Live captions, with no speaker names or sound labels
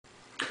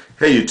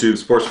Hey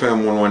YouTube,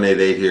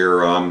 SportsFan1188 here.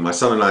 My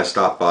son and I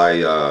stopped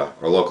by our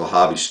local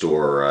hobby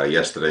store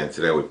yesterday and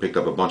today. We picked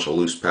up a bunch of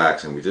loose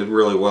packs and we did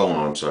really well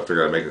on them, so I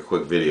figured I'd make a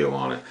quick video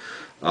on it.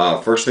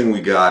 First thing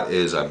we got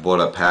is I bought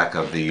a pack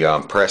of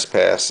the Press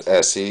Pass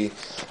SE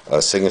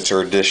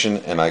Signature Edition,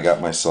 and I got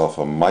myself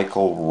a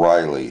Michael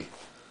Riley.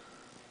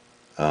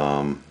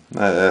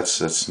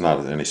 That's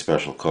not any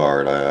special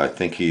card. I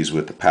think he's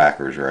with the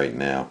Packers right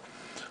now.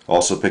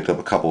 Also picked up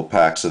a couple of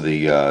packs of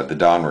the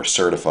Donruss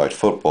Certified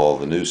Football,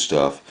 the new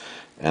stuff,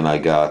 and I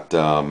got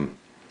a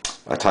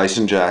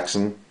Tyson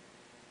Jackson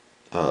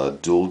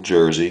dual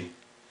jersey.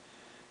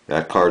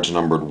 That card's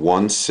numbered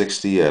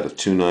 160 out of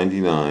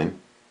 299.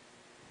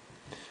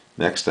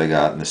 Next, I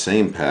got in the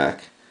same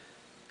pack,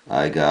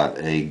 I got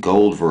a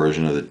gold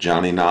version of the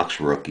Johnny Knox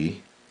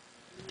rookie,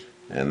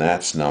 and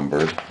that's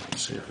numbered.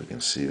 Let's see if we can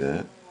see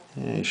that.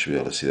 Yeah, you should be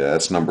able to see that.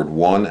 That's numbered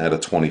 1 out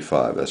of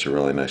 25. That's a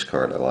really nice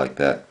card. I like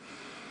that.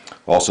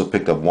 Also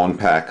picked up one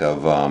pack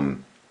of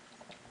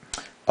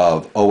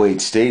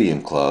 '08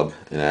 Stadium Club,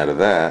 and out of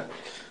that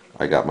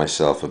I got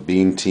myself a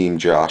Beam Team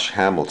Josh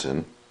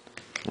Hamilton.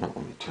 Oh, let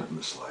me turn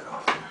this light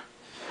off here.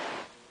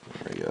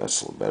 There we go,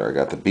 that's a little better. I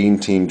got the Beam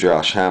Team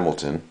Josh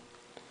Hamilton,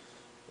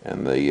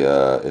 and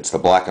it's the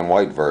black and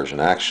white version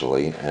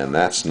actually, and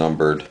that's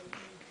numbered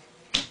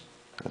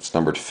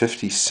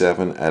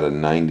 57 out of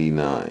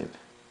 99.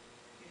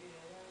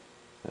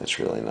 That's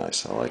really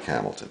nice. I like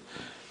Hamilton.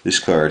 This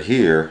card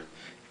here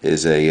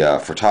is a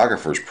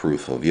photographer's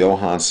proof of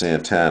Johan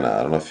Santana.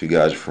 I don't know if you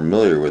guys are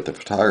familiar with the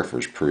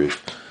photographer's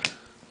proof,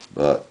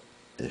 but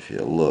if you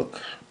look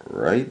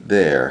right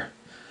there,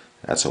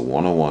 that's a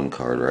 101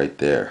 card right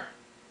there.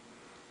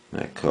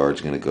 That card's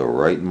going to go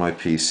right in my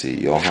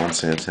PC. Johan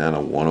Santana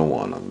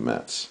 101 of the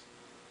Mets.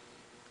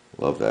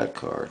 Love that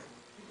card.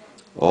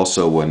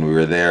 Also, when we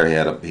were there,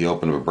 he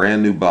opened a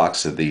brand new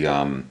box of the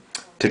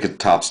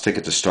Topps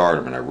Ticket to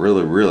Stardom, and I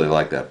really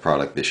like that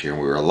product this year,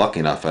 and we were lucky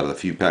enough out of the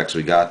few packs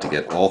we got to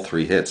get all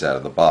 3 hits out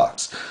of the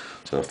box.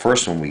 So the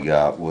first one we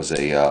got was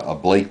a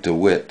Blake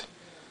DeWitt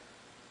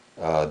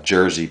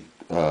jersey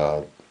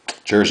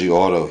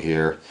auto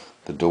here.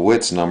 The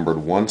DeWitt's numbered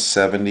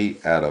 170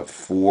 out of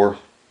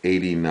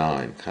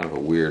 489. Kind of a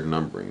weird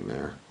numbering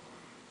there.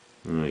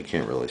 You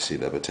can't really see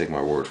that, but take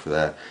my word for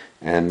that.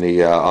 And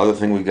the other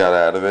thing we got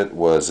out of it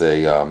was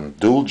a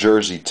dual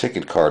jersey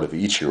ticket card of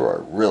Ichiro.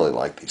 I really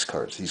like these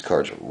cards. These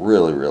cards are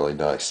really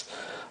nice.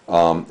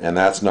 And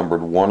that's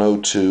numbered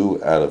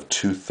 102 out of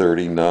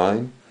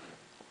 239.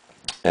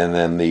 And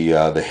then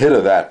the hit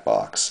of that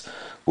box,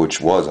 which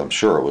was, I'm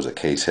sure it was a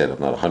case hit. I'm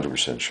not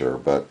 100% sure,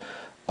 but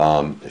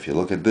if you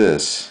look at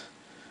this,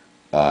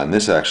 and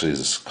this actually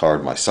is a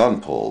card my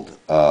son pulled.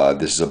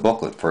 This is a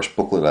booklet, first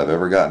booklet I've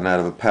ever gotten out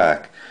of a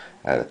pack.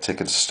 At a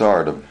Ticket to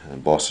Stardom,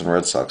 and Boston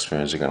Red Sox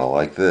fans are going to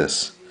like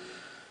this.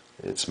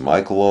 It's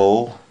Mike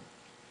Lowell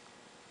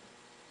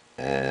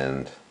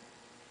and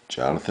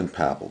Jonathan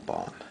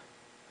Papelbon,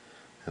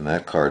 and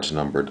that card's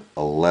numbered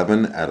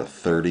 11 out of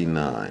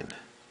 39.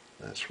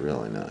 That's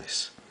really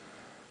nice.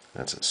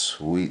 That's a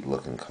sweet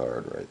looking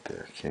card right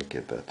there. Can't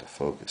get that to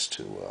focus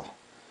too well.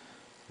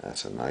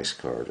 That's a nice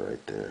card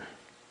right there.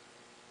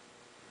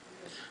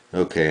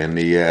 Okay, and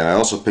I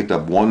also picked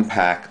up one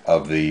pack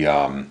of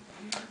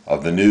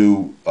the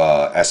new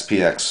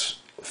SPX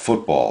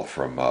football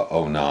from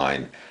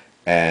 '09,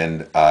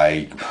 and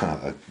I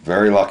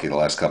very lucky the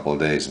last couple of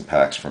days in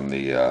packs from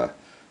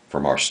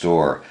our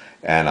store,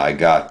 and I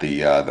got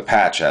the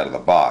patch out of the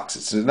box.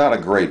 It's not a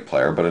great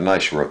player, but a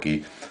nice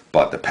rookie.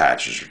 But the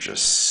patches are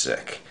just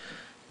sick.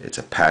 It's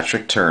a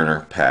Patrick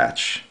Turner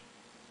patch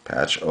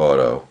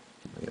auto.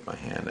 Let me get my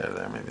hand out of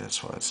there. Maybe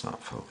that's why it's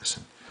not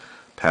focusing.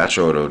 Patch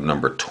auto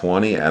number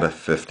 20 out of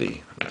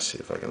 50. Let's see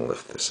if I can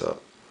lift this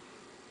up.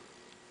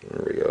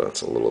 There we go,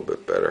 that's a little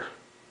bit better.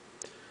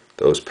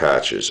 Those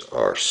patches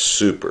are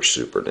super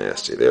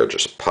nasty. They're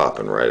just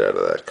popping right out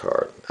of that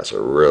card. That's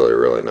a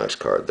really nice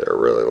card there. I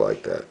really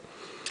like that.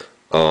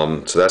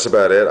 So that's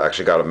about it. I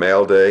actually got a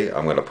mail day.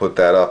 I'm going to put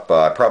that up.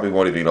 I probably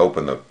won't even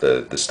open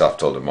the stuff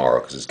till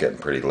tomorrow because it's getting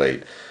pretty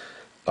late.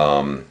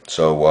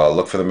 So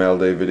look for the mail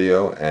day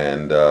video,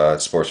 and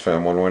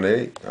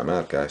SportsFan1188. I'm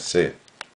out, guys. See you.